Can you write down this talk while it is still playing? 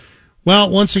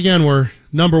Well, once again, we're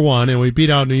number one, and we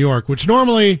beat out New York, which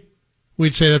normally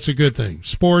we'd say that's a good thing.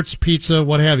 Sports, pizza,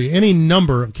 what have you, any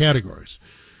number of categories.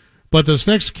 But this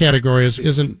next category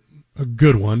isn't a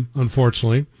good one,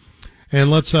 unfortunately. And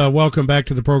let's welcome back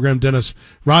to the program Dennis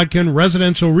Rodkin,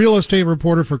 residential real estate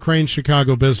reporter for Crain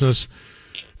Chicago Business.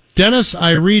 Dennis,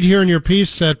 I read here in your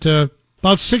piece that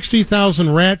about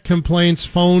 60,000 rat complaints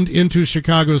phoned into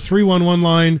Chicago's 311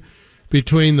 line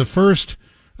between the first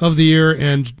of the year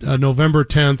and November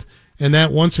 10th, and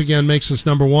that once again makes us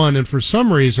number one. And for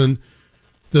some reason,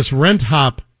 this Rent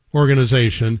Hop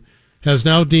organization has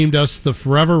now deemed us the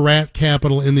forever rat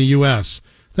capital in the U.S.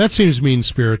 That seems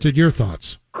mean-spirited. Your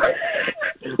thoughts?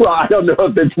 Well, I don't know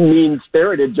if it's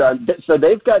mean-spirited, John. So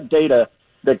they've got data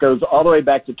that goes all the way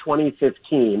back to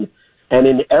 2015, and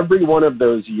in every one of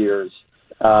those years,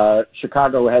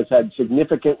 Chicago has had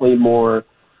significantly more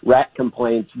rat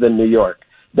complaints than New York.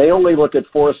 They only look at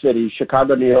 4 cities: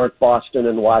 Chicago, New York, Boston,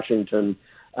 and Washington.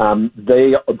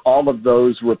 All of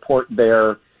those report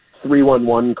their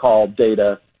 311 call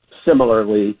data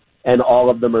similarly, and all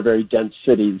of them are very dense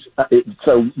cities.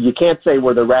 So you can't say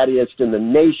we're the rattiest in the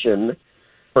nation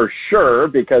for sure,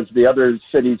 because the other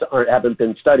cities haven't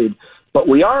been studied, but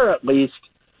we are at least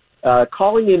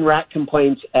calling in rat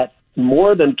complaints at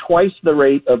more than twice the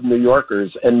rate of New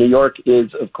Yorkers, and New York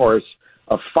is, of course,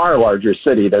 a far larger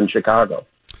city than Chicago.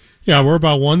 Yeah, we're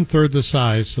about 1/3 the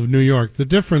size of New York. The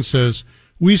difference is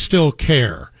we still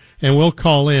care, and we'll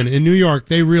call in. In New York,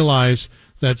 they realize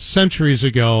that centuries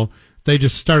ago, they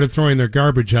just started throwing their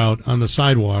garbage out on the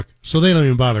sidewalk, so they don't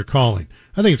even bother calling.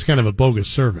 I think it's kind of a bogus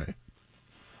survey.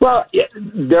 Well,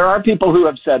 there are people who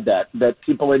have said that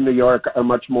people in New York are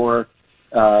much more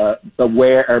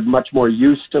aware, are much more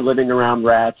used to living around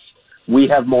rats. We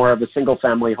have more of a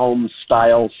single-family home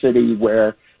style city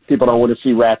where people don't want to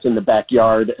see rats in the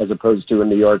backyard, as opposed to in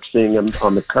New York seeing them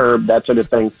on the curb, that sort of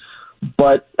thing.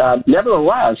 But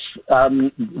nevertheless,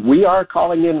 we are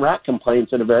calling in rat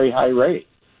complaints at a very high rate.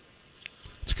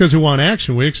 It's because we want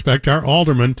action. We expect our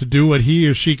alderman to do what he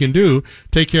or she can do,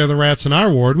 take care of the rats in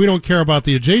our ward. We don't care about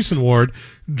the adjacent ward.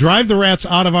 Drive the rats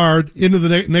out of into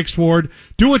the next ward.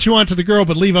 Do what you want to the girl,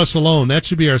 but leave us alone. That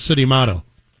should be our city motto.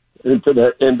 Into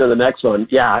the next one.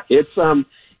 Yeah, it's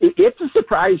a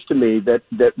surprise to me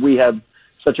that we have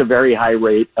such a very high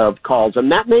rate of calls,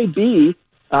 and that may be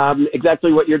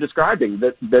exactly what you're describing.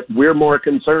 That we're more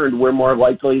concerned, we're more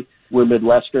likely, we're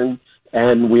Midwestern,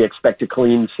 and we expect a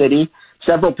clean city.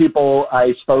 Several people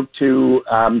I spoke to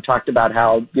talked about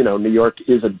how New York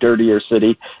is a dirtier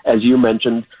city, as you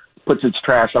mentioned, puts its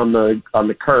trash on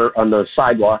the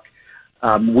sidewalk.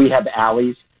 We have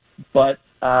alleys, but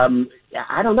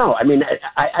I don't know. I mean,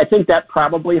 I think that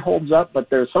probably holds up, but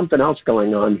there's something else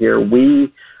going on here.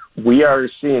 We are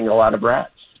seeing a lot of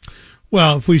rats.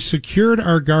 Well, if we secured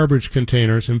our garbage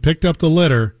containers and picked up the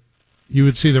litter, you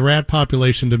would see the rat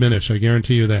population diminish. I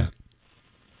guarantee you that.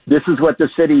 This is what the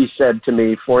city said to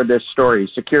me for this story.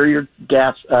 Secure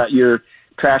your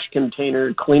trash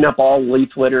container, clean up all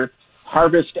leaf litter,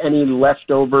 harvest any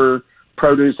leftover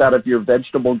produce out of your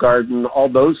vegetable garden. All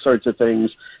those sorts of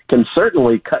things can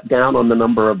certainly cut down on the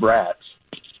number of rats.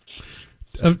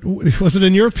 Was it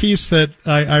in your piece that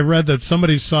I read that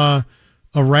somebody saw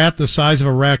a rat the size of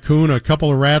a raccoon, a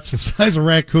couple of rats the size of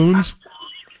raccoons?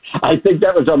 I think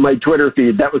that was on my Twitter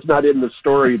feed. That was not in the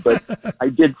story, but I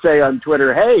did say on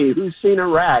Twitter, hey, who's seen a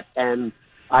rat? And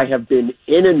I have been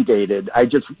inundated. I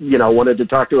just, wanted to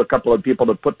talk to a couple of people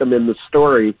to put them in the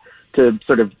story to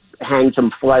sort of hang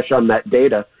some flesh on that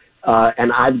data.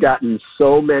 And I've gotten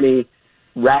so many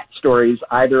rat stories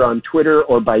either on Twitter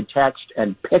or by text,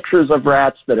 and pictures of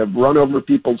rats that have run over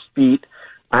people's feet.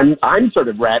 I'm sort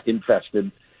of rat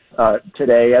infested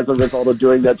today as a result of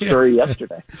doing that story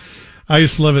yesterday. I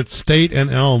used to live at State and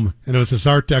Elm, and it was this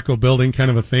Art Deco building,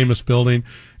 kind of a famous building,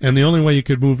 and the only way you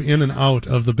could move in and out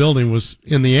of the building was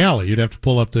in the alley. You'd have to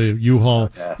pull up the U-Haul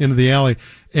into the alley,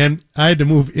 and I had to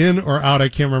move in or out. I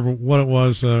can't remember what it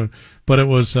was, but it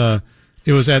was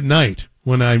at night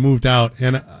when I moved out,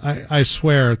 and I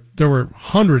swear there were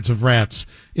hundreds of rats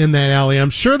in that alley. I'm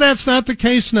sure that's not the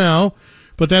case now,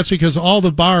 but that's because all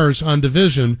the bars on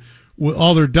Division,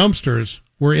 all their dumpsters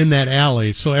were in that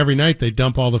alley, so every night they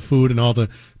dump all the food and all the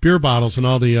beer bottles and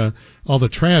all the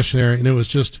trash there, and it was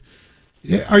just.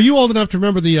 Are you old enough to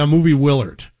remember the movie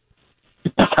Willard?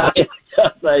 Yes,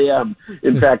 I am.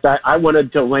 In fact, I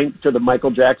wanted to link to the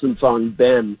Michael Jackson song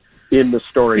 "Ben" in the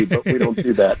story, but we don't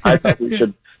do that. I thought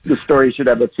the story should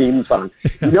have a theme song.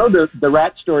 The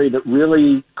rat story that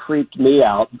really creeped me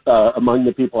out among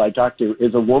the people I talked to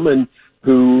is a woman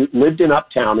who lived in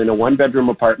Uptown in a one-bedroom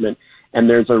apartment, and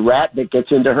there's a rat that gets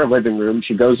into her living room.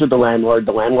 She goes to the landlord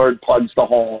plugs the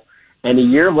hole, and a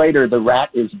year later the rat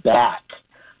is back,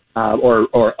 or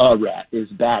a rat is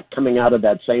back coming out of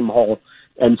that same hole.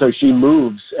 And so she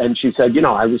moves, and she said,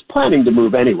 I was planning to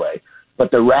move anyway,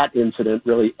 but the rat incident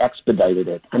really expedited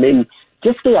it. I mean,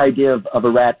 just the idea of a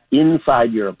rat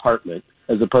inside your apartment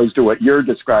as opposed to what you're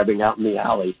describing out in the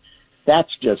alley, that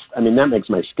makes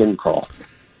my skin crawl.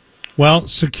 Well,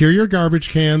 secure your garbage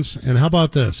cans, and how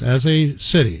about this? As a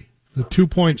city, the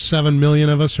 2.7 million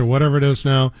of us, or whatever it is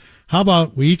now, how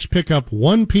about we each pick up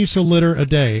one piece of litter a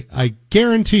day? I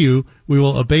guarantee you we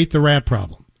will abate the rat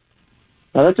problem.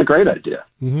 Well, that's a great idea.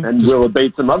 Mm-hmm. And we'll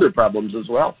abate some other problems as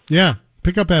well. Yeah,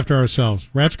 pick up after ourselves.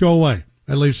 Rats go away,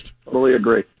 at least. Totally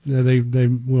agree. They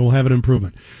will have an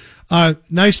improvement.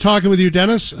 Nice talking with you,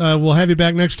 Dennis. We'll have you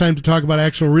back next time to talk about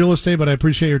actual real estate, but I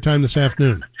appreciate your time this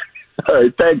afternoon. All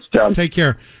right, thanks, John. Take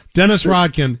care. Dennis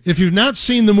Rodkin, if you've not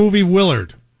seen the movie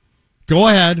Willard, go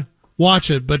ahead,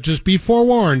 watch it, but just be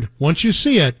forewarned, once you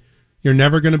see it, you're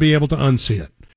never going to be able to unsee it.